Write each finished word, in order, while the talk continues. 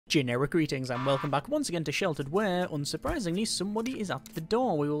Generic greetings and welcome back once again to Sheltered, where, unsurprisingly, somebody is at the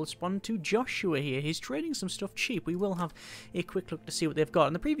door. We will respond to Joshua here. He's trading some stuff cheap. We will have a quick look to see what they've got.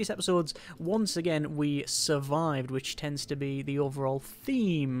 In the previous episodes, once again, we survived, which tends to be the overall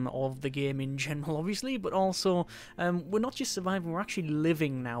theme of the game in general, obviously, but also, we're not just surviving, we're actually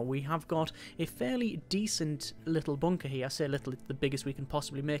living now. We have got a fairly decent little bunker here. I say little, it's the biggest we can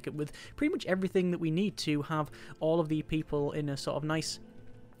possibly make it, with pretty much everything that we need to have all of the people in a sort of nice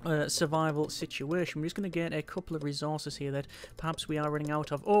survival situation. We're just going to get a couple of resources here that perhaps we are running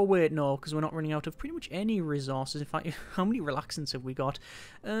out of. Oh wait, no, because we're not running out of pretty much any resources. In fact, how many relaxants have we got?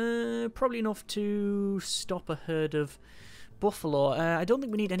 Probably enough to stop a herd of buffalo. I don't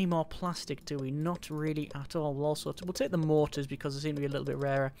think we need any more plastic, do we? Not really at all. We'll take the mortars because they seem to be a little bit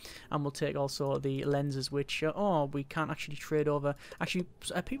rarer, and we'll take also the lenses, which we can't actually trade over. Actually,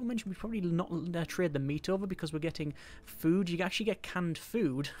 people mentioned we probably not trade the meat over because we're getting food. You can actually get canned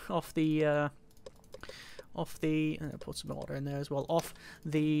food off the put some water in there as well, off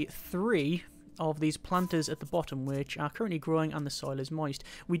the 3 of these planters at the bottom, which are currently growing and the soil is moist.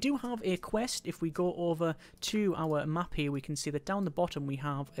 We do have a quest. If we go over to our map here, we can see that down the bottom we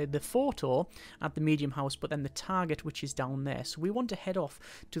have the photo at the medium house, but then the target, which is down there. So we want to head off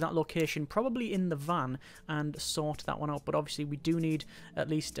to that location, probably in the van, and sort that one out. But obviously we do need at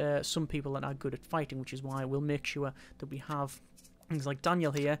least some people that are good at fighting, which is why we'll make sure that we have things like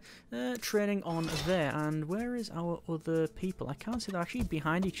Daniel here, training on there. And where is our other people? I can't see they're actually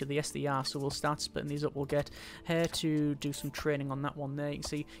behind each other. Yes, they are, so we'll start splitting these up. We'll get Hare to do some training on that one there. You can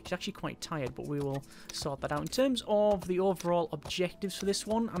see she's actually quite tired, but we will sort that out. In terms of the overall objectives for this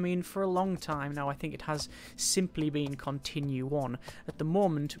one, I mean, for a long time now, I think it has simply been continue on. At the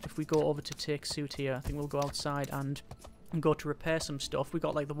moment, if we go over to take suit here, I think we'll go outside and go to repair some stuff. We've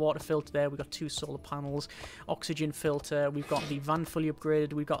got like the water filter there, we've got 2 solar panels, oxygen filter, we've got the van fully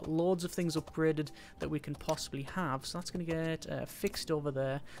upgraded, we've got loads of things upgraded that we can possibly have. So that's going to get fixed over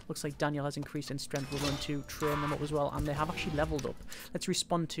there. Looks like Daniel has increased in strength. We're going to train them up as well, and they have actually leveled up. Let's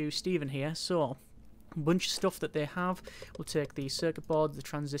respond to Stephen here. So a bunch of stuff that they have. We'll take the circuit board, the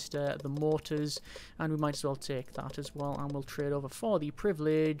transistor, the motors, and we might as well take that as well, and we'll trade over for the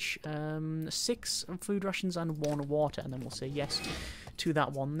privilege 6 food rations and 1 water, and then we'll say yes to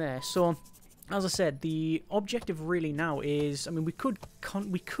that one there. So as I said, the objective really now is, I mean, we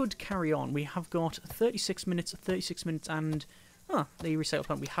could carry on. We have got 36 minutes and the recycle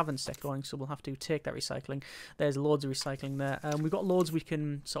plant we haven't set going, so we'll have to take that recycling. There's loads of recycling there. We've got loads we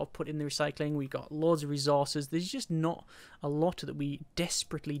can sort of put in the recycling. We've got loads of resources. There's just not a lot that we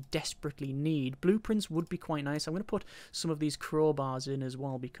desperately need. Blueprints would be quite nice. I'm going to put some of these crowbars in as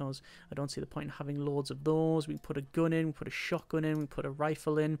well because I don't see the point in having loads of those. We can put a gun in, we put a shotgun in, we put a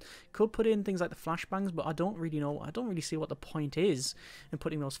rifle in. Could put in things like the flashbangs, but I don't really know. I don't really see what the point is in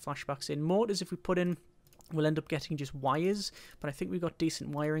putting those flashbacks in. Mortars, if we put in, we'll end up getting just wires, but I think we've got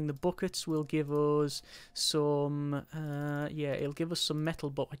decent wiring. The buckets will give us some, yeah, it'll give us some metal,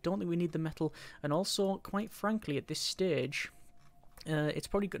 but I don't think we need the metal. And also, quite frankly, at this stage, it's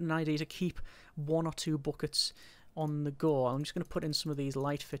probably an idea to keep 1 or 2 buckets on the go. I'm just going to put in some of these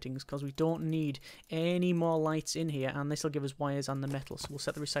light fittings because we don't need any more lights in here, and this will give us wires and the metal. So we'll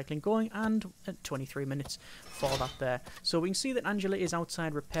set the recycling going, and at 23 minutes for that there. So we can see that Angela is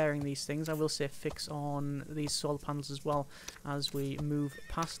outside repairing these things. I will say fix on these solar panels as well as we move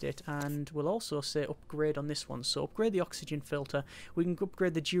past it, and we'll also say upgrade on this one. So upgrade the oxygen filter. We can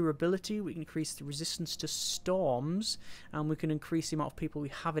upgrade the durability, we can increase the resistance to storms, and we can increase the amount of people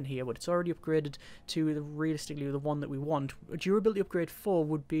we have in here, but it's already upgraded to realistically the one that we want. A durability upgrade 4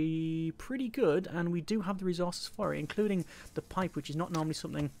 would be pretty good, and we do have the resources for it, including the pipe, which is not normally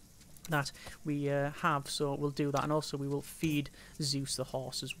something that we have, so we'll do that. And also we will feed Zeus the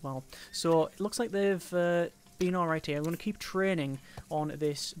horse as well. So it looks like they've been alright here. I'm going to keep training on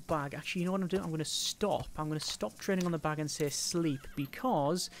this bag. Actually, you know what I'm doing? I'm going to stop training on the bag and say sleep,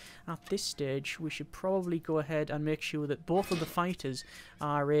 because at this stage we should probably go ahead and make sure that both of the fighters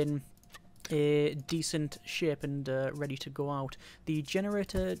are in a decent shape and ready to go out. The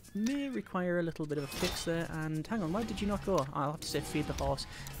generator may require a little bit of a fix there, and hang on, why did you not go? I'll have to say feed the horse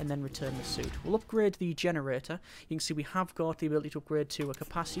and then return the suit. We'll upgrade the generator. You can see we have got the ability to upgrade to a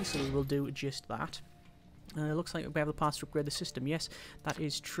capacity, so we will do just that. Looks like we have the parts to upgrade the system. Yes, that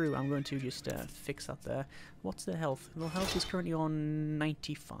is true. I'm going to just fix that there. What's the health? Well, health is currently on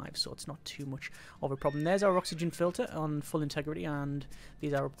 95, so it's not too much of a problem. There's our oxygen filter on full integrity, and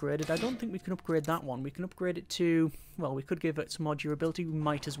these are upgraded. I don't think we can upgrade that one. We can upgrade it to, well, we could give it some more durability. We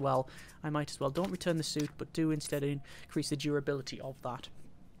might as well. I might as well. Don't return the suit, but do instead increase the durability of that.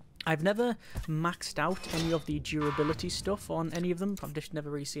 I've never maxed out any of the durability stuff on any of them. I've just never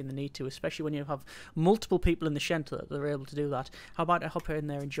really seen the need to, especially when you have multiple people in the shelter that are able to do that. How about I hop in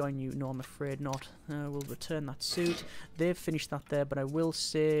there and join you? No, I'm afraid not. We'll return that suit. They've finished that there, but I will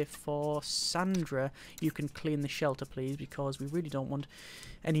say for Sandra, you can clean the shelter, please, because we really don't want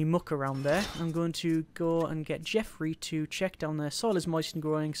any muck around there. I'm going to go and get Jeffrey to check down there. Soil is moist and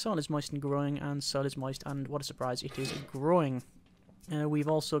growing, soil is moist and growing, and soil is moist, and what a surprise, it is growing. We've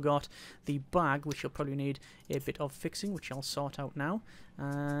also got the bag, which you'll probably need a bit of fixing, which I'll sort out now.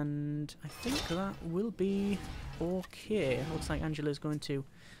 And I think that will be okay. Looks like Angela's going to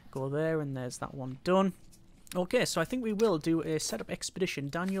go there, and there's that one done. Okay, so I think we will do a setup expedition.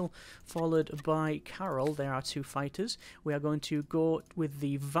 Daniel followed by Carol. There are two fighters. We are going to go with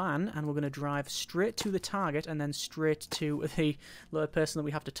the van, and we're going to drive straight to the target and then straight to the person that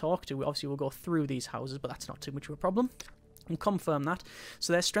we have to talk to. Obviously, we'll go through these houses, but that's not too much of a problem. And confirm that.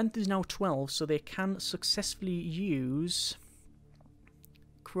 So their strength is now 12, so they can successfully use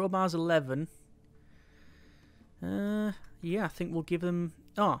crowbars 11. Yeah, I think we'll give them...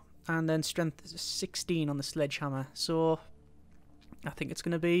 Oh, and then strength 16 on the sledgehammer. So I think it's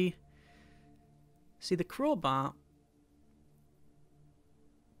going to be... See, the crowbar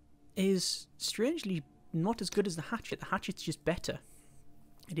is strangely not as good as the hatchet. The hatchet's just better.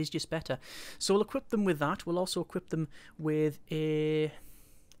 It is just better. So we'll equip them with that. We'll also equip them with a...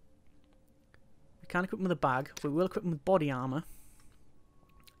 We can't equip them with a bag. We will equip them with body armor.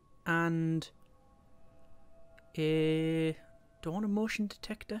 And a... Do I want a motion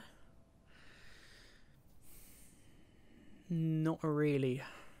detector? Not really.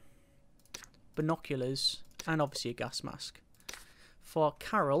 Binoculars. And obviously a gas mask. For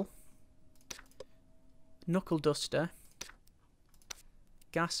Carol, knuckle duster,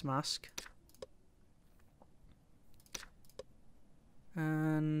 gas mask,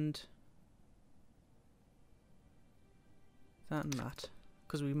 and that,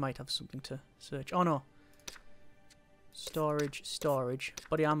 because we might have something to search. Oh no, storage,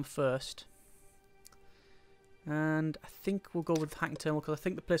 body armor first, and I think we'll go with hacking thermal because I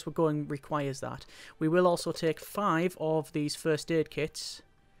think the place we're going requires that. We will also take 5 of these first aid kits,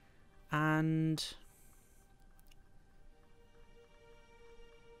 and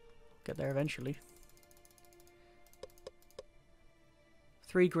get there eventually.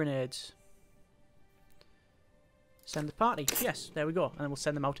 3 grenades. Send the party. Yes, there we go. And then we'll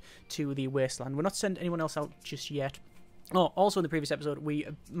send them out to the wasteland. We're not sending anyone else out just yet. Oh, also in the previous episode, we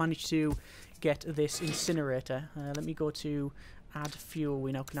managed to get this incinerator. Let me go to add fuel.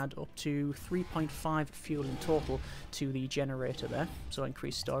 We now can add up to 3.5 fuel in total to the generator there. So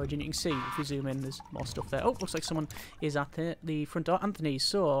increase storage. And you can see, if you zoom in, there's more stuff there. Oh, looks like someone is at the front door. Anthony.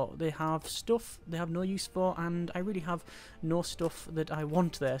 So they have stuff they have no use for, and I really have no stuff that I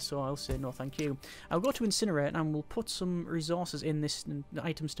want there. So I'll say no thank you. I'll go to incinerate and we'll put some resources in this,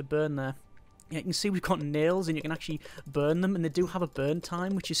 items to burn there. Yeah, you can see we've got nails and you can actually burn them, and they do have a burn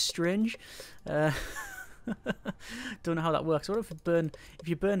time, which is strange. Don't know how that works. What if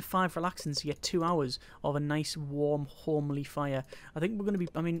you burn 5 relaxants, you get 2 hours of a nice, warm, homely fire? I think we're going to be...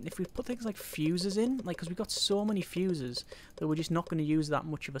 I mean, if we put things like fuses in, like, because we've got so many fuses that we're just not going to use that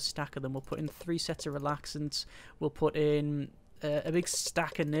much of a stack of them. We'll put in 3 sets of relaxants. We'll put in a big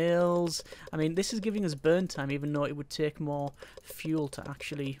stack of nails. I mean, this is giving us burn time, even though it would take more fuel to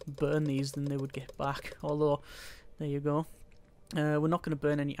actually burn these than they would get back. Although, there you go. We're not going to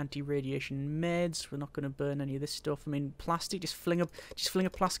burn any anti-radiation meds. We're not going to burn any of this stuff. I mean, plastic. Just fling a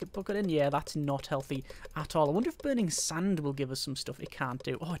plastic bucket in. Yeah, that's not healthy at all. I wonder if burning sand will give us some stuff. It can't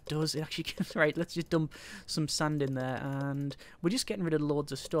do. Oh, it does. It actually can. Right, let's just dump some sand in there, and we're just getting rid of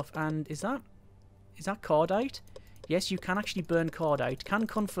loads of stuff. And is that cordite? Yes, you can actually burn cordite. Can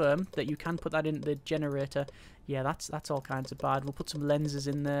confirm that you can put that in the generator. Yeah, that's all kinds of bad. We'll put some lenses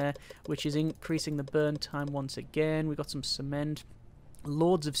in there, which is increasing the burn time once again. We've got some cement,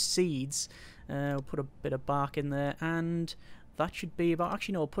 loads of seeds. We'll put a bit of bark in there, and that should be about...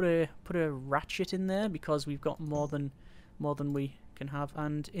 Actually, no, we'll put a ratchet in there because we've got more than we can have.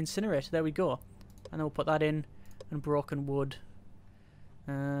 And incinerate. There we go. And then we'll put that in, and broken wood.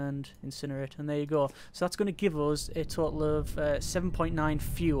 And incinerate, and there you go. So that's going to give us a total of 7.9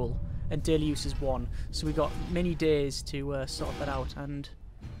 fuel, and daily use is 1. So we've got many days to sort that out, and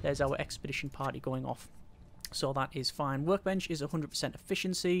there's our expedition party going off. So that is fine. Workbench is 100%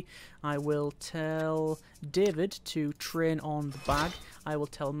 efficiency. I will tell David to train on the bag. I will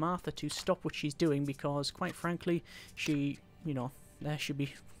tell Martha to stop what she's doing because, quite frankly, she, should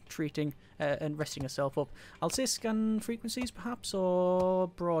be treating and resting herself up. I'll say scan frequencies perhaps, or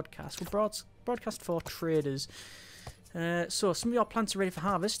broadcast. Well, broadcast for traders. So some of your plants are ready for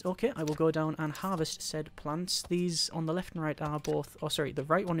harvest. Okay, I will go down and harvest said plants. These on the left and right are both... Oh, sorry, the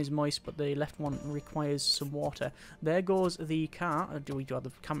right one is moist, but the left one requires some water. There goes the car. We do have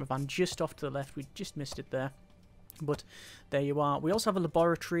the camper van just off to the left. We just missed it there. But there you are. We also have a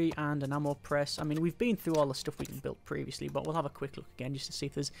laboratory and an ammo press. I mean, we've been through all the stuff we can build previously, but we'll have a quick look again just to see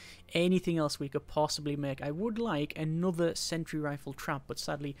if there's anything else we could possibly make. I would like another sentry rifle trap, but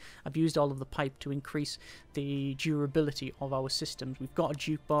sadly I've used all of the pipe to increase the durability of our systems. We've got a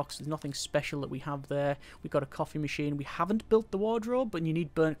jukebox. There's nothing special that we have there. We've got a coffee machine. We haven't built the wardrobe, but you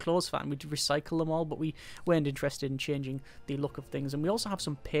need burnt clothes for that, and we'd recycle them all, but we weren't interested in changing the look of things. And we also have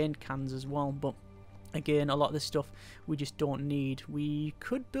some paint cans as well, but again, a lot of this stuff we just don't need. We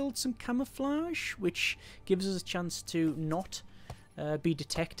could build some camouflage, which gives us a chance to not be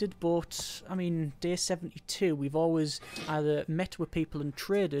detected, but I mean, day 72, we've always either met with people and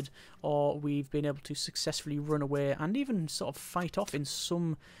traded, or we've been able to successfully run away and even sort of fight off in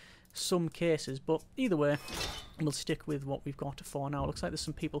some cases. But either way, we'll stick with what we've got for now. Looks like there's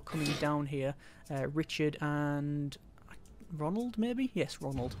some people coming down here. Richard and... Ronald, maybe? Yes,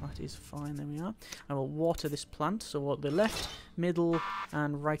 Ronald. That is fine. There we are. I will water this plant. So the left, middle,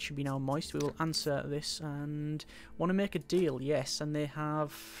 and right should be now moist. We will answer this and want to make a deal. Yes, and they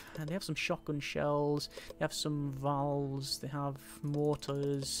have some shotgun shells. They have some valves. They have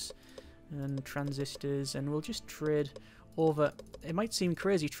mortars and transistors, and we'll just trade over. It might seem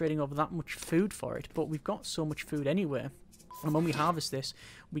crazy trading over that much food for it, but we've got so much food anyway. And when we harvest this,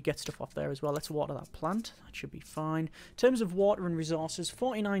 we get stuff off there as well. Let's water that plant. That should be fine. In terms of water and resources,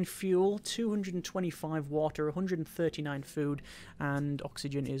 49 fuel, 225 water, 139 food, and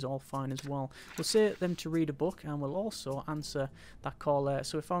oxygen is all fine as well. We'll say them to read a book, and we'll also answer that call there.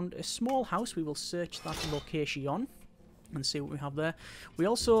 So we found a small house. We will search that location and see what we have there. We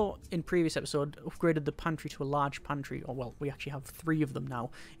also, in previous episode, upgraded the pantry to a large pantry, or well, we actually have 3 of them now.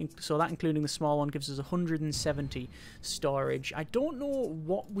 So that, including the small one, gives us 170 storage. I don't know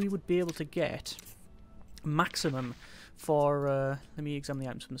what we would be able to get maximum for, let me examine the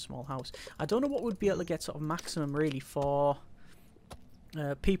items from the small house. I don't know what we'd be able to get sort of maximum really for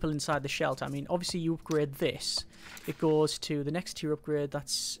people inside the shelter. I mean, obviously you upgrade this, it goes to the next tier upgrade.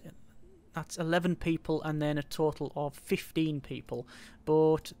 That's 11 people and then a total of 15 people.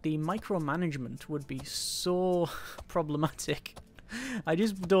 But the micromanagement would be so problematic. I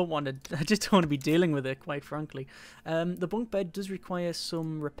just don't want to be dealing with it, quite frankly. The bunk bed does require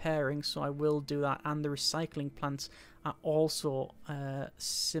some repairing, so I will do that. And the recycling plants are also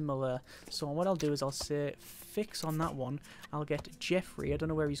similar. So what I'll do is I'll say fix on that one. I'll get Jeffrey, I don't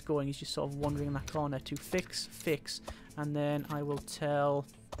know where he's going, he's just sort of wandering in that corner, to fix, and then I will tell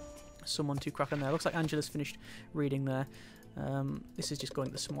someone to crack on there. Looks like Angela's finished reading there. This is just going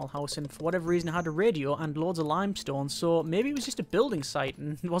to the small house, and for whatever reason it had a radio and loads of limestone, so maybe it was just a building site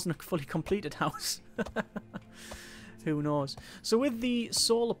and it wasn't a fully completed house. Who knows? So with the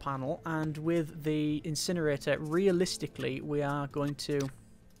solar panel and with the incinerator, realistically we are going to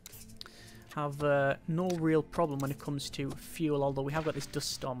have no real problem when it comes to fuel, although we have got this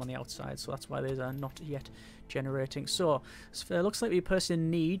dust storm on the outside, so that's why there's not yet generating. So it looks like the person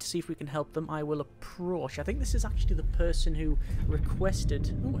in need. See if we can help them. I will approach. I think this is actually the person who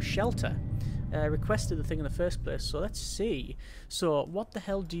requested a shelter, requested the thing in the first place. So let's see. So what the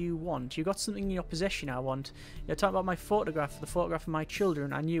hell do you want? You got something in your possession I want. You're talking about my photograph, the photograph of my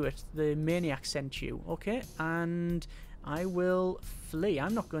children. I knew it. The maniac sent you. Okay, and I will flee.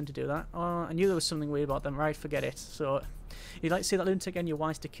 I'm not going to do that. Oh, I knew there was something weird about them. Right, forget it. So you'd like to see that lunatic and you're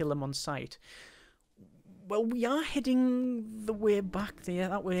wise to kill them on sight. Well, we are heading the way back there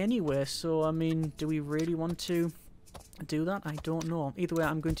that way anyway, so I mean, do we really want to do that? I don't know. Either way,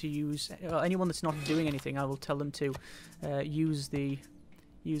 I'm going to use anyone that's not doing anything. I will tell them to use the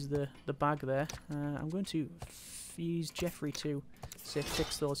bag there. I'm going to use Jeffrey to say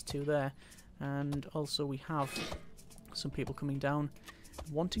fix those 2 there, and also we have some people coming down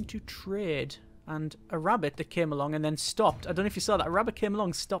wanting to trade. And a rabbit that came along and then stopped. I don't know if you saw that. A rabbit came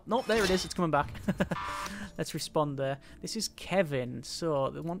along, stopped. Nope, there it is. It's coming back. Let's respond there. This is Kevin. So,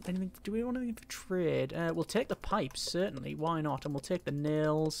 they want anything? Do we want anything for trade? We'll take the pipes, certainly. Why not? And we'll take the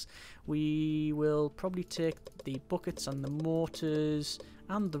nails. We will probably take the buckets and the mortars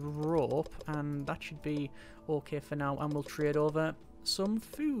and the rope. And that should be okay for now. And we'll trade over some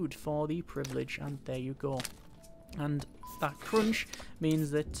food for the privilege. And there you go. And that crunch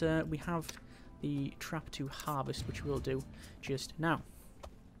means that we have the trap to harvest, which we'll do just now.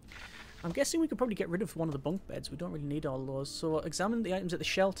 I'm guessing we could probably get rid of one of the bunk beds. We don't really need all those. So examining the items at the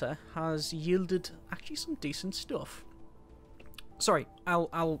shelter has yielded actually some decent stuff. Sorry,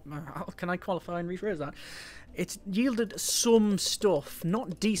 can I qualify and rephrase that? It's yielded some stuff,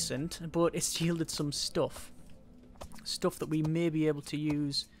 not decent, but it's yielded some stuff. Stuff that we may be able to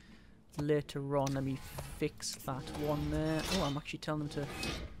use later on. Let me fix that one there. Oh, I'm actually telling them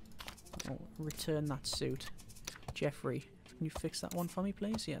to return that suit. Jeffrey, can you fix that one for me,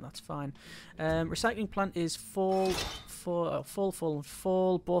 please? Yeah, that's fine. Recycling plant is full. Both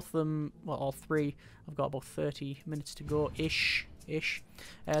of them, well, all three. I've got about 30 minutes to go, ish.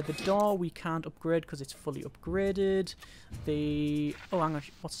 The door we can't upgrade because it's fully upgraded. The hang on,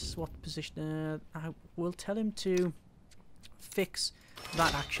 what position? I will tell him to fix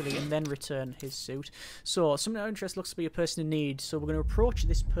that actually and then return his suit. So something of interest looks to be a person in need, so we're going to approach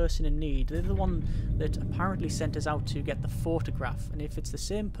this person in need. They're the one that apparently sent us out to get the photograph, and if it's the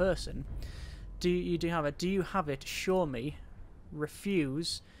same person, do you have it? Do you have it? Show me.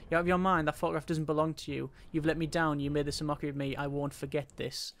 Refuse. You have your mind, that photograph doesn't belong to you. You've let me down, you made this a mockery of me, I won't forget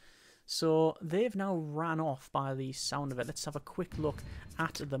this. So they've now ran off by the sound of it. Let's have a quick look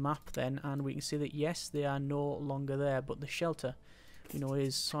at the map then, and we can see that yes, they are no longer there, but the shelter, you know,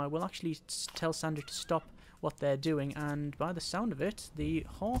 is. So I will actually tell Sandra to stop what they're doing, and by the sound of it, the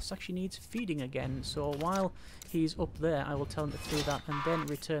horse actually needs feeding again. So while he's up there, I will tell him to feed that and then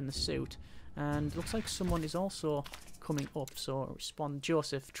return the suit. And it looks like someone is also coming up, so respond.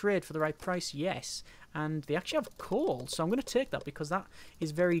 Joseph, trade for the right price, yes. And they actually have coal, so I'm going to take that because that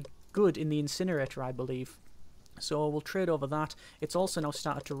is very good in the incinerator, I believe. So we'll trade over that. It's also now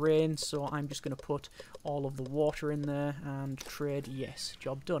started to rain, so I'm just going to put all of the water in there and trade, yes,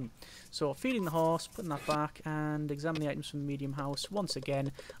 job done. So feeding the horse, putting that back, and examine the items from the medium house. Once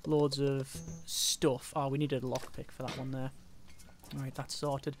again, loads of stuff. Oh, we needed a lockpick for that one there. Alright, that's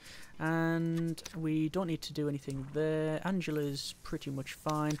sorted. And we don't need to do anything there. Angela's pretty much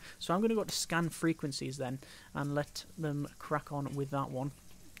fine. So I'm going to go to scan frequencies then and let them crack on with that one.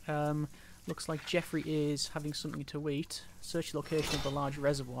 Looks like Jeffrey is having something to eat. Search the location of the large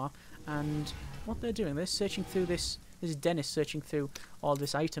reservoir. And what they're doing, they're searching through this. This is Dennis searching through all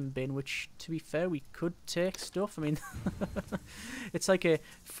this item bin, which, to be fair, we could take stuff. I mean, it's like a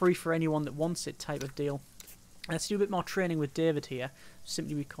free for anyone that wants it type of deal. Let's do a bit more training with David here,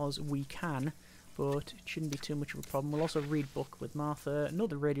 simply because we can, but it shouldn't be too much of a problem. We'll also read book with Martha.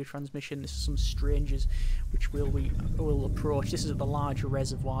 Another radio transmission. This is some strangers, which we will approach. This is at the large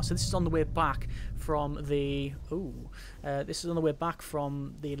reservoir, so this is on the way back from the. This is on the way back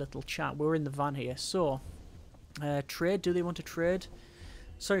from the little chat. We're in the van here, so trade. Do they want to trade?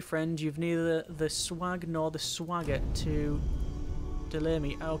 Sorry, friend, you've neither the swag nor the swagger to delay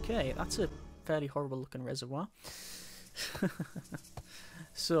me. Okay, that's a fairly horrible looking reservoir.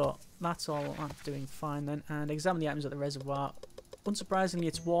 So that's all. I'm doing fine then, and examine the items at the reservoir. Unsurprisingly,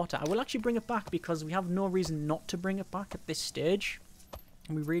 it's water. I will actually bring it back because we have no reason not to bring it back at this stage.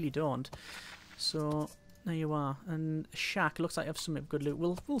 We really don't. So there you are. And a shack. Looks like I have some good loot.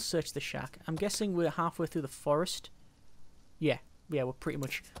 We'll search the shack. I'm guessing we're halfway through the forest. Yeah, we're pretty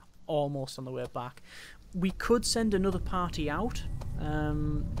much almost on the way back. We could send another party out.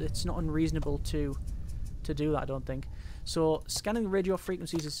 It's not unreasonable to do that, I don't think. So scanning the radio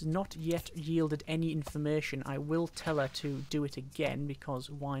frequencies has not yet yielded any information. I will tell her to do it again because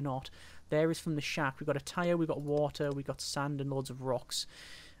why not? There is from the shack. We've got a tyre, we've got water, we've got sand and loads of rocks.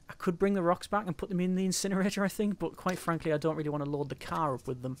 I could bring the rocks back and put them in the incinerator, I think, but quite frankly I don't really want to load the car up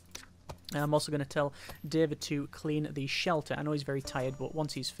with them. I'm also going to tell David to clean the shelter. I know he's very tired, but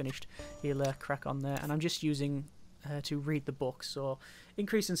once he's finished, he'll crack on there. And I'm just using to read the book. So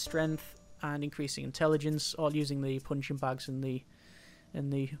increasing strength and increasing intelligence, all using the punching bags and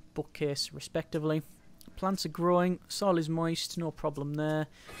the bookcase respectively. Plants are growing. Soil is moist. No problem there.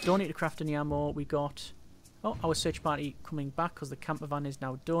 Don't need to craft any ammo. We got. Oh, our search party coming back because the camper van is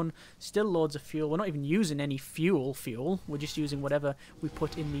now done. Still loads of fuel. We're not even using any fuel. We're just using whatever we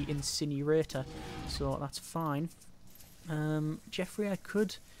put in the incinerator. So that's fine. Jeffrey, I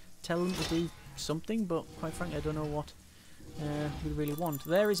could tell him to do something, but quite frankly, I don't know what we really want.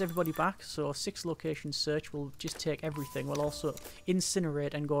 There is everybody back. So 6 location search. We'll just take everything. We'll also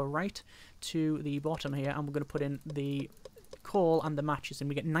incinerate and go right to the bottom here. And we're going to put in the coal and the matches, and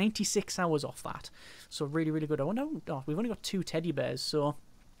we get 96 hours off that, so really good. Oh no, we've only got 2 teddy bears, so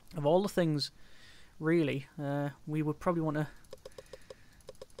of all the things really we would probably want to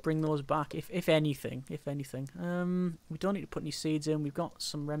bring those back if anything. We don't need to put any seeds in. We've got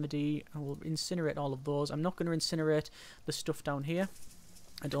some remedy and we'll incinerate all of those. I'm not going to incinerate the stuff down here.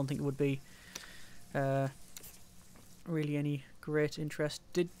 I don't think it would be really any great interest.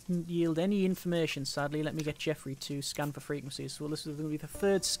 Didn't yield any information, sadly. Let me get Jeffrey to scan for frequencies. So this is going to be the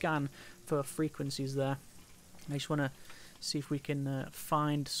 3rd scan for frequencies there. I just want to See if we can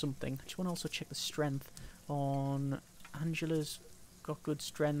find something. I just want to also check the strength on Angela's. Got good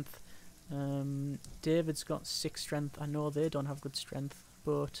strength. David's got 6 strength. I know they don't have good strength,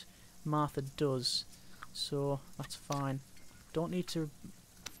 but Martha does, so that's fine. Don't need to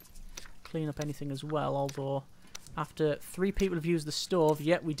clean up anything as well, although after 3 people have used the stove,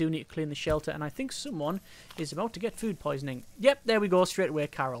 yep, we do need to clean the shelter, and I think someone is about to get food poisoning. Yep, there we go, straight away,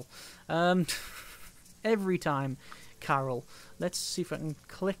 Carol. Every time, Carol. Let's see if I can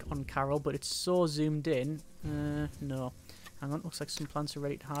click on Carol, but it's so zoomed in. No. Hang on, looks like some plants are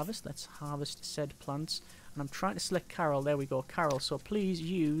ready to harvest. Let's harvest said plants. And I'm trying to select Carol. There we go, Carol. So please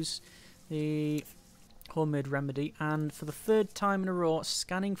use the homemade remedy. And for the 3rd time in a row,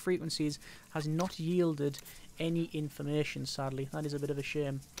 scanning frequencies has not yielded any information, sadly. That is a bit of a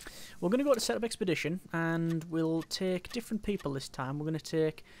shame. We're going to go to set up expedition, and we'll take different people this time. We're going to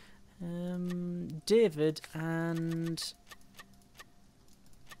take David and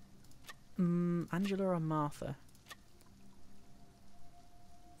Angela or Martha.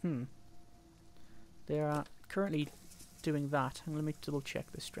 They are currently doing that. And let me double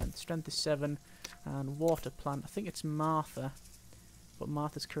check the strength. Strength is 7, and water plant. I think it's Martha, but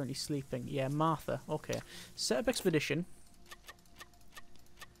Martha's currently sleeping. Yeah, Martha. Okay. Set up expedition.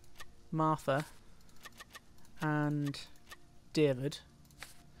 Martha and David.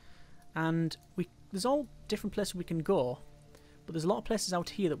 And there's all different places we can go, but there's a lot of places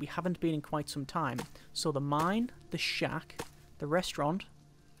out here that we haven't been in quite some time. So the mine, the shack, the restaurant,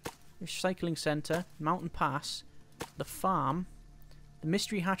 the recycling centre, mountain pass, the farm, the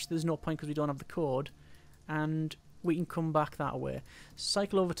mystery hatch. There's no point because we don't have the code, and we can come back that way.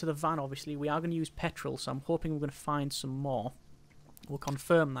 Cycle over to the van. Obviously we are going to use petrol, so I'm hoping we're going to find some more. We'll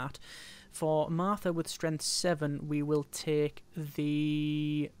confirm that. For Martha with strength 7, we will take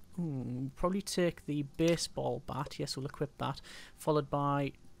the probably take the baseball bat. Yes, we'll equip that, followed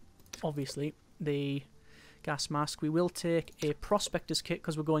by obviously the gas mask. We will take a prospector's kit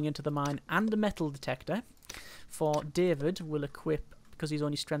because we're going into the mine, and a metal detector. For David, we'll equip, because he's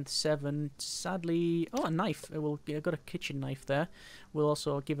only strength 7, sadly, a knife. We'll got a kitchen knife there. We'll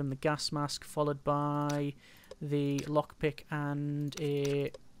also give him the gas mask, followed by the lockpick and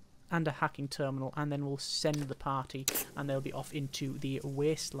a hacking terminal, and then we'll send the party, and they'll be off into the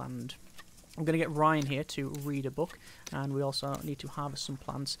wasteland. I'm going to get Ryan here to read a book, and we also need to harvest some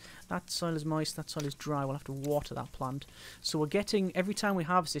plants. That soil is moist, that soil is dry. We'll have to water that plant. So we're getting, every time we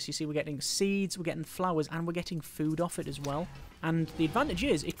harvest this, you see, we're getting seeds, we're getting flowers, and we're getting food off it as well. And the advantage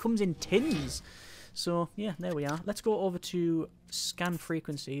is it comes in tins. So yeah, there we are. Let's go over to scan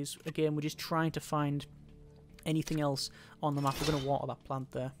frequencies. Again, we're just trying to find anything else on the map. We're going to water that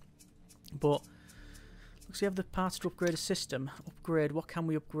plant there. But looks we have the parts to upgrade a system. Upgrade, what can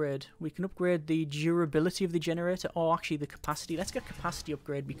we upgrade? We can upgrade the durability of the generator, or actually the capacity. Let's get capacity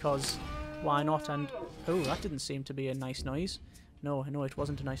upgrade, because why not? And oh, that didn't seem to be a nice noise. No, it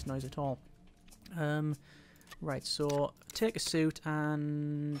wasn't a nice noise at all. Right, so take a suit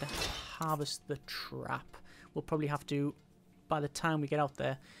and harvest the trap. We'll probably have to, by the time we get out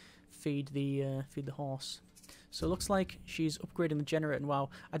there, feed the horse. So it looks like she's upgrading the generator, and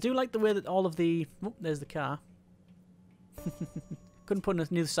wow, I do like the way that all of the... Oh, there's the car. Couldn't put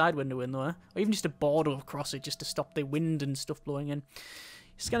a new side window in though, or even just a border across it just to stop the wind and stuff blowing in.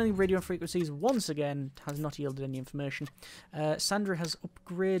 Scanning radio frequencies once again has not yielded any information. Sandra has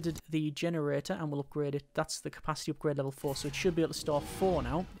upgraded the generator, and we'll upgrade it. That's the capacity upgrade level 4, so it should be able to store 4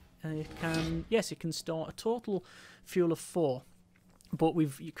 now. It can store a total fuel of 4. But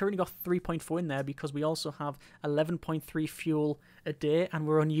we've currently got 3.4 in there because we also have 11.3 fuel a day, and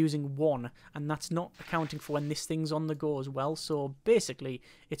we're only using 1, and that's not accounting for when this thing's on the go as well. So basically,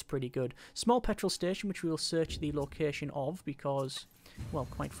 it's pretty good. Small petrol station, which we will search the location of because, well,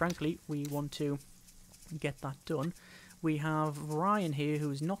 quite frankly, we want to get that done. We have Ryan here,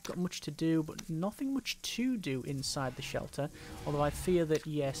 who's not got much to do, but nothing much to do inside the shelter. Although I fear that,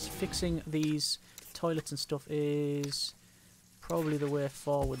 yes, fixing these toilets and stuff is probably the way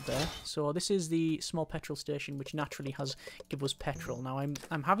forward there. So this is the small petrol station, which naturally has give us petrol. Now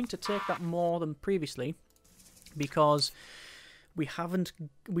I'm having to take that more than previously because we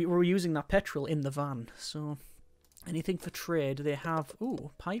were using that petrol in the van. So anything for trade, they have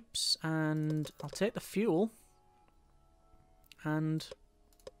pipes, and I'll take the fuel, and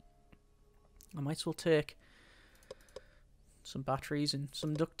I might as well take some batteries and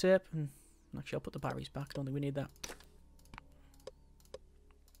some duct tape, and actually I'll put the batteries back. I don't think we need that.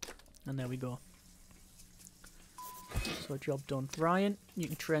 And there we go. So job done. Ryan, you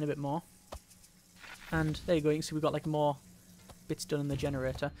can train a bit more. And there you go, you can see we've got like more bits done in the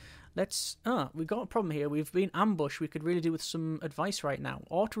generator. Let's... we've got a problem here. We've been ambushed. We could really do with some advice right now.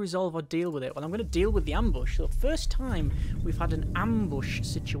 Or to resolve or deal with it. Well, I'm going to deal with the ambush. So first time we've had an ambush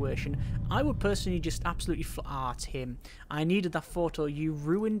situation. I would personally just absolutely... it's him. I needed that photo. You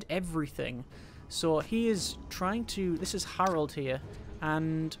ruined everything. So he is trying to... This is Harold here.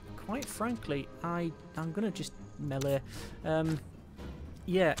 And quite frankly, I'm going to just melee.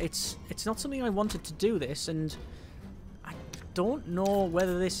 Yeah, it's not something I wanted to do this, and I don't know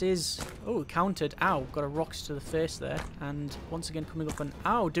whether this is... Oh, countered. Ow, got a rocks to the face there. And once again coming up and...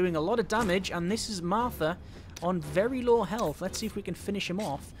 Ow, doing a lot of damage, and this is Martha on very low health. Let's see if we can finish him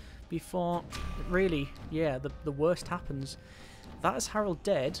off before, really, yeah, the worst happens. That is Harold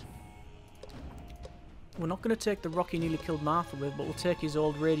dead. We're not going to take the rock he nearly killed Martha with, but we'll take his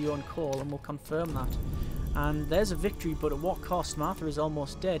old radio and call, and we'll confirm that. And there's a victory, but at what cost? Martha is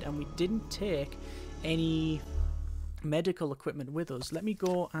almost dead, and we didn't take any medical equipment with us. Let me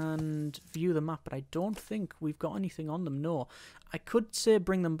go and view the map, but I don't think we've got anything on them, no. I could say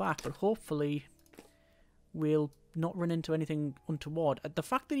bring them back, but hopefully we'll not run into anything untoward. The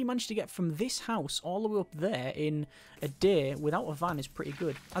fact that he managed to get from this house all the way up there in a day without a van is pretty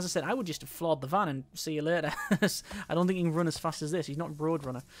good. As I said, I would just have floored the van and see you later. I don't think he can run as fast as this. He's not a road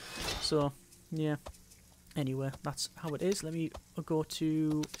runner. So, yeah. Anyway, that's how it is. Let me go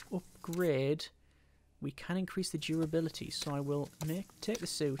to upgrade. We can increase the durability, so I will take the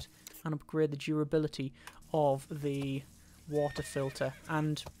suit and upgrade the durability of the water filter.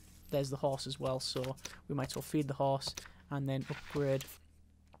 And there's the horse as well, so we might as well feed the horse and then upgrade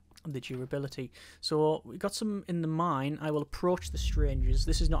the durability. So we got some in the mine. I will approach the strangers.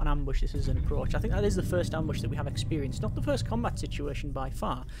 This is not an ambush, this is an approach. I think that is the first ambush that we have experienced. Not the first combat situation by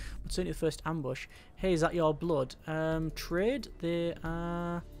far, but certainly the first ambush. Hey, is that your blood? Trade? They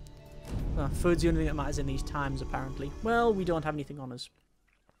are... food's the only thing that matters in these times, apparently. Well, we don't have anything on us.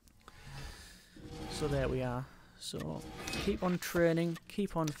 So there we are. So keep on training,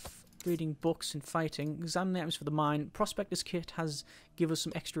 keep on reading books and fighting, examine the items for the mine. Prospector's kit has given us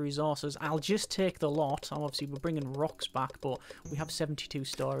some extra resources. I'll just take the lot. Obviously we're bringing rocks back, but we have 72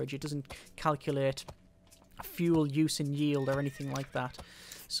 storage. It doesn't calculate fuel use and yield or anything like that.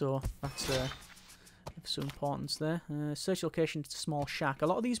 So that's of some importance there. Search location, it's a small shack. A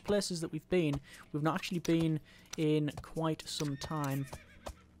lot of these places that we've not actually been in quite some time.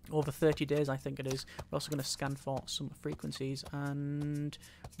 Over 30 days, I think it is. We're also going to scan for some frequencies. And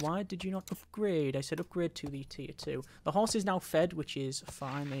why did you not upgrade? I said upgrade to the tier 2. The horse is now fed, which is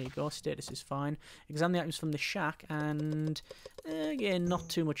fine. There you go. Status is fine. Examine the items from the shack. And again, not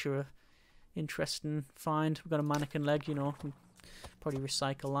too much of a interesting find. We've got a mannequin leg, you know. We'll probably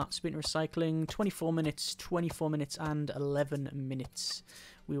recycle that. Speed recycling, 24 minutes, 24 minutes, and 11 minutes.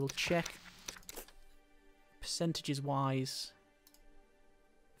 We will check percentages-wise.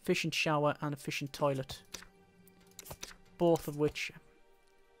 Efficient shower and efficient toilet. Both of which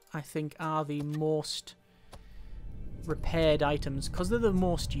I think are the most repaired items because they're the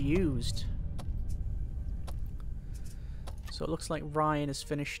most used. So it looks like Ryan is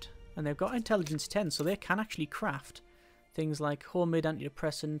finished. And they've got intelligence 10, so they can actually craft things like homemade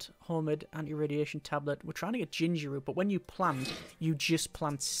antidepressant, homemade anti-radiation tablet. We're trying to get ginger root, but when you plant, you just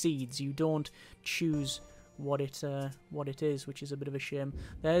plant seeds. You don't choose what it is, which is a bit of a shame.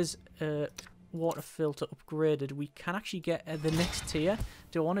 There's a water filter upgraded. We can actually get the next tier.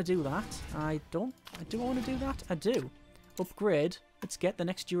 Do I want to do that? I don't. Do I want to do that? I do. Upgrade. Let's get the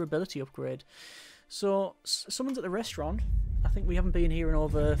next durability upgrade. So someone's at the restaurant. I think we haven't been here in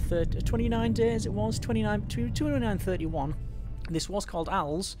over 29 days. It was 29:31. This was called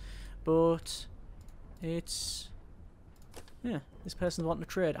Al's, but it's... Yeah, this person's wanting to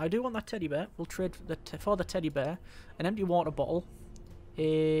trade. I do want that teddy bear. We'll trade for the teddy bear, an empty water bottle,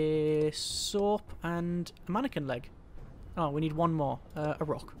 a soap, and a mannequin leg. Oh, we need one more. A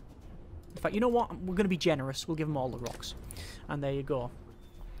rock. In fact, you know what? We're going to be generous. We'll give them all the rocks. And there you go.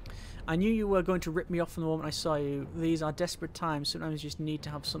 I knew you were going to rip me off from the moment I saw you. These are desperate times. Sometimes you just need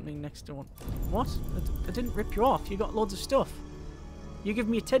to have something next to one. What? I didn't rip you off. You got loads of stuff. You give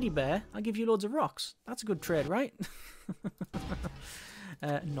me a teddy bear, I give you loads of rocks. That's a good trade, right?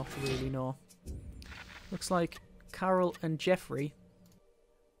 Not really, no. Looks like Carol and Jeffrey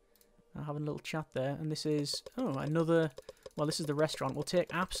are having a little chat there. And this is, oh, another, well, this is the restaurant. We'll take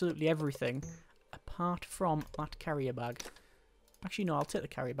absolutely everything apart from that carrier bag. Actually, no, I'll take the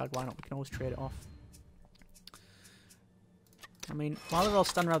carrier bag. Why not? We can always trade it off. I mean, while they're all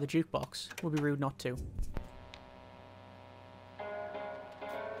standing around the jukebox, it would be rude not to.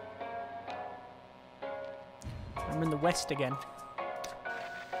 I'm in the west again.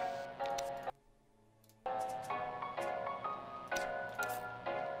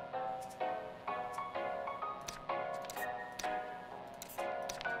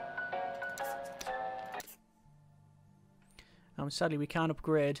 sadly, we can't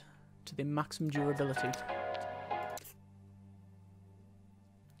upgrade to the maximum durability.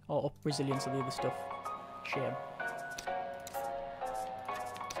 Or up resilience of the other stuff. Shame.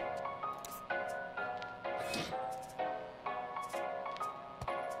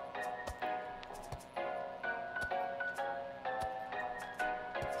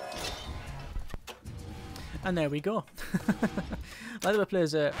 And there we go. Like the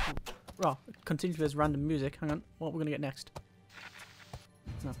plays well, continue to play random music. Hang on, what we're gonna get next?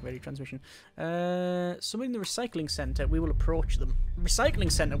 No, radio transmission. Something in the recycling centre. We will approach them.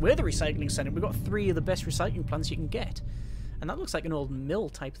 Recycling centre. We're the recycling centre. We've got 3 of the best recycling plants you can get, and that looks like an old mill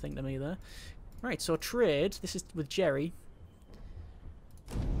type thing to me there. Right. So trade. This is with Jerry.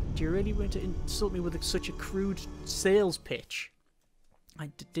 Do you really want to insult me with such a crude sales pitch? I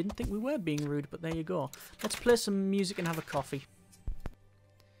didn't think we were being rude, but there you go. Let's play some music and have a coffee.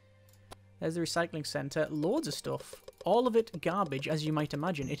 There's the recycling centre. Loads of stuff. All of it garbage, as you might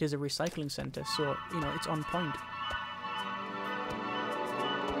imagine. It is a recycling centre, so, you know, it's on point.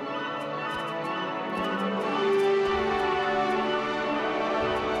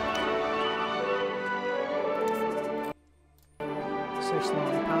 Search the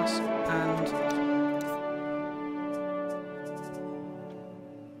mountain pass, and...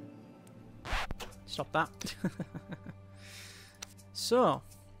 Stop that. So,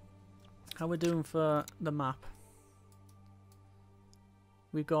 how we're doing for the map?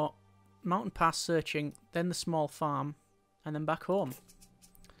 We've got mountain pass searching, then the small farm, and then back home.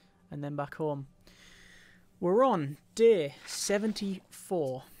 And then back home. We're on day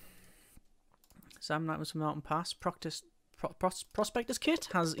 74. Sam, that was from mountain pass. Prospector's kit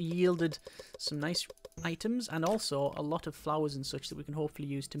has yielded some nice items and also a lot of flowers and such that we can hopefully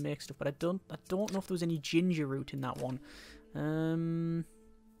use to make stuff. But I don't know if there was any ginger root in that one.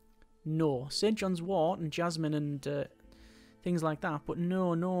 No, St. John's wort and jasmine and things like that. But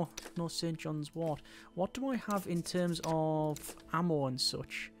no St. John's wort. What do I have in terms of ammo and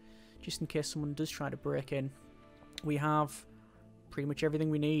such? Just in case someone does try to break in. We have pretty much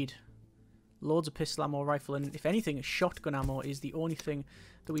everything we need. Loads of pistol ammo, rifle, and if anything, shotgun ammo is the only thing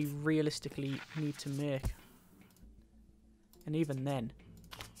that we realistically need to make. And even then,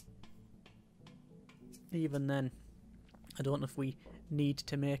 I don't know if we need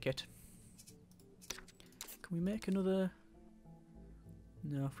to make it. Can we make another?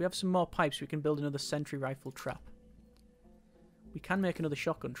 No, if we have some more pipes, we can build another sentry rifle trap. We can make another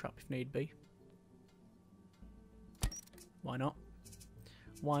shotgun trap if need be. Why not?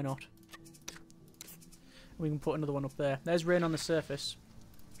 Why not? We can put another one up there. There's rain on the surface.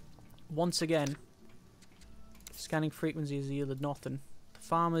 Once again, scanning frequency has yielded nothing. The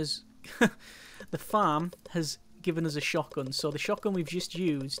farmers, the farm has given us a shotgun. So the shotgun we've just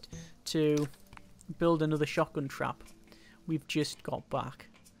used to build another shotgun trap, we've just got back.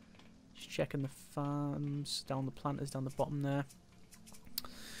 Just checking the farms down the planters down the bottom there.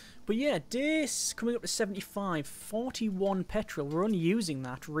 But yeah, days coming up to 75, 41 petrol. We're only using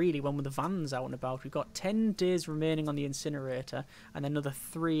that really when the van's out and about. We've got 10 days remaining on the incinerator and then another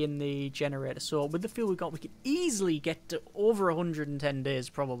 3 in the generator. So with the fuel we've got, we could easily get to over 110 days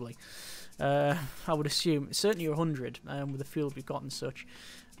probably. I would assume certainly 100 with the fuel we've got and such.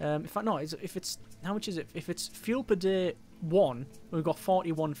 In fact, no. If it's how much is it? If it's fuel per day 1, we've got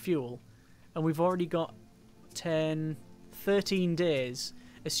 41 fuel, and we've already got 10, 13 days.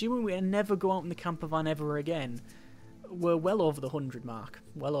 Assuming we never go out in the camper van ever again, we're well over the 100 mark.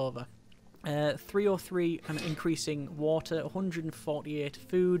 Well over. 303 and increasing water, 148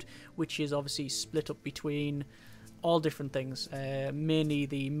 food, which is obviously split up between all different things. Mainly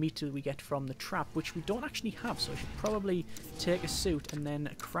the meat that we get from the trap, which we don't actually have, so I should probably take a suit and then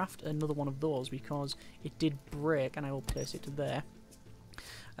craft another one of those because it did break, and I will place it there.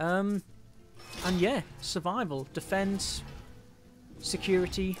 And yeah, survival, defense,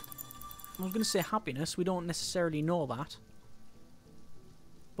 security. I was going to say happiness. We don't necessarily know that,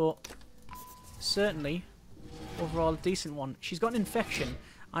 but certainly overall a decent one. She's got an infection.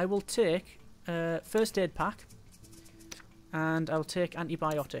 I will take first aid pack, and I'll take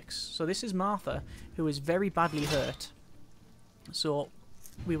antibiotics. So this is Martha, who is very badly hurt. So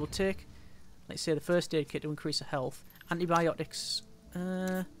we will take, let's say, the first aid kit to increase her health. Antibiotics.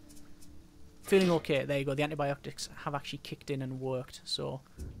 Feeling okay. There you go. The antibiotics have actually kicked in and worked, so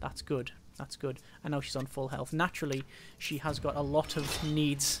that's good. That's good. And now she's on full health. Naturally, she has got a lot of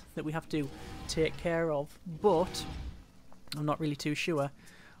needs that we have to take care of, but I'm not really too sure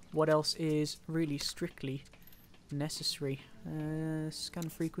what else is really strictly necessary. Scan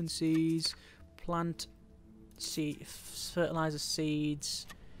frequencies, plant seed, fertilizer seeds,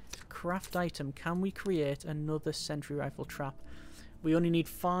 craft item. Can we create another sentry rifle trap? We only need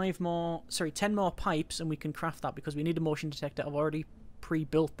 10 more pipes, and we can craft that because we need a motion detector. I've already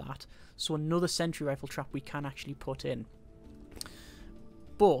pre-built that, so another sentry rifle trap we can actually put in.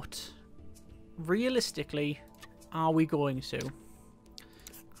 But realistically, are we going to?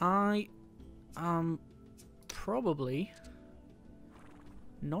 I am probably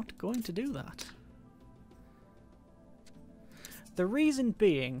not going to do that. The reason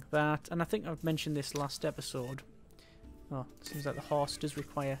being that, and I think I've mentioned this last episode. Oh, it seems like the horse does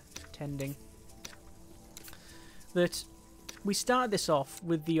require tending. That we started this off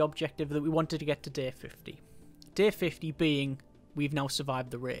with the objective that we wanted to get to day 50. Day 50 being we've now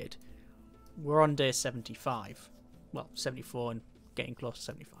survived the raid. We're on day 75. Well, 74 and getting close to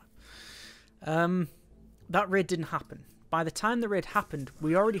 75. That raid didn't happen. By the time the raid happened,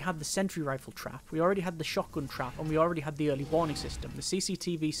 we already had the sentry rifle trap, we already had the shotgun trap, and we already had the early warning system. The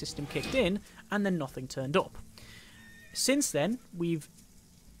CCTV system kicked in, and then nothing turned up. Since then, we've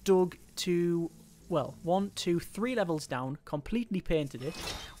dug to, well, 1, 2, 3 levels down, completely painted it.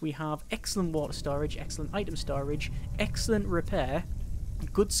 We have excellent water storage, excellent item storage, excellent repair,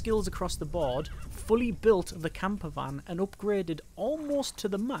 good skills across the board, fully built the camper van, and upgraded almost to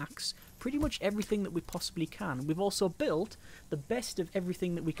the max pretty much everything that we possibly can. We've also built the best of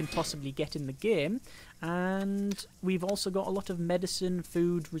everything that we can possibly get in the game, and we've also got a lot of medicine,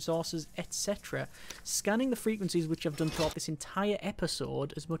 food, resources, etc. Scanning the frequencies, which I've done throughout this entire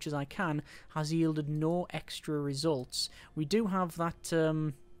episode as much as I can, has yielded no extra results. We do have that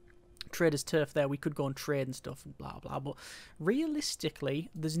trader's turf there. We could go and trade and stuff and blah blah, but realistically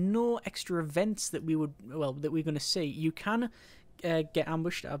there's no extra events that we would, well, that we're going to see. You can get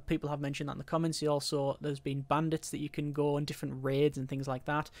ambushed. People have mentioned that in the comments. Also, there's been bandits that you can go on different raids and things like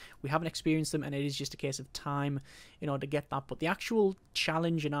that. We haven't experienced them, and it is just a case of time in order to get that. But the actual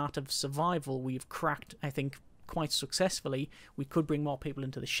challenge and art of survival we've cracked, I think, quite successfully. We could bring more people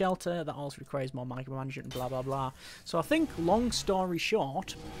into the shelter. That also requires more micromanagement and blah blah blah. So I think, long story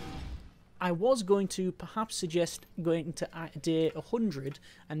short, I was going to perhaps suggest going to day 100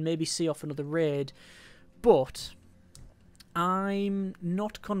 and maybe see off another raid, but I'm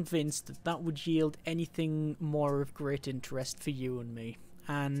not convinced that that would yield anything more of great interest for you and me.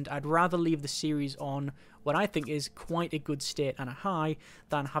 And I'd rather leave the series on what I think is quite a good state and a high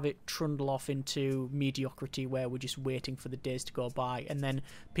than have it trundle off into mediocrity where we're just waiting for the days to go by and then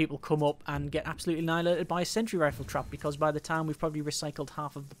people come up and get absolutely annihilated by a sentry rifle trap, because by the time we've probably recycled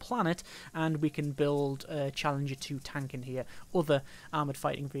half of the planet and we can build a Challenger 2 tank in here. Other armoured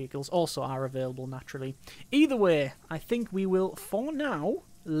fighting vehicles also are available naturally. Either way, I think we will, for now,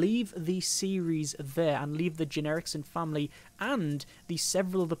 leave the series there and leave the Generics and family and the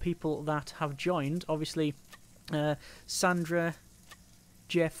several other people that have joined. Obviously, Sandra,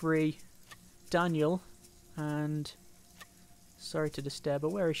 Jeffrey, Daniel, and sorry to disturb her,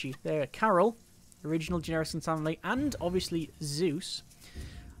 where is she? There, Carol, original Generics and family, and obviously Zeus.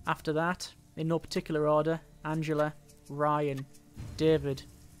 After that, in no particular order, Angela, Ryan, David,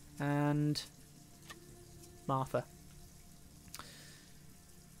 and Martha.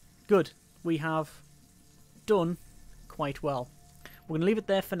 Good. We have done quite well. We're going to leave it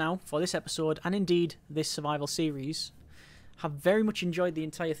there for now for this episode and indeed this survival series. Have very much enjoyed the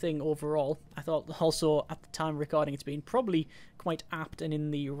entire thing overall. I thought also at the time of recording it's been probably quite apt and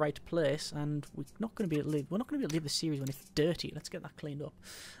in the right place, and we're not going to be able to leave the series when it's dirty. Let's get that cleaned up.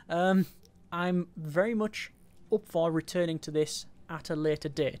 I'm very much up for returning to this at a later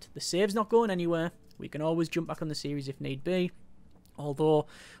date. The save's not going anywhere. We can always jump back on the series if need be. Although,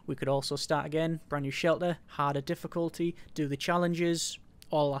 we could also start again, brand new shelter, harder difficulty, do the challenges,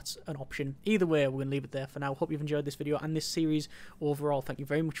 all that's an option. Either way, we're going to leave it there for now. Hope you've enjoyed this video and this series overall. Thank you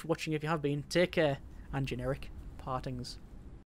very much for watching if you have been. Take care, and generic partings.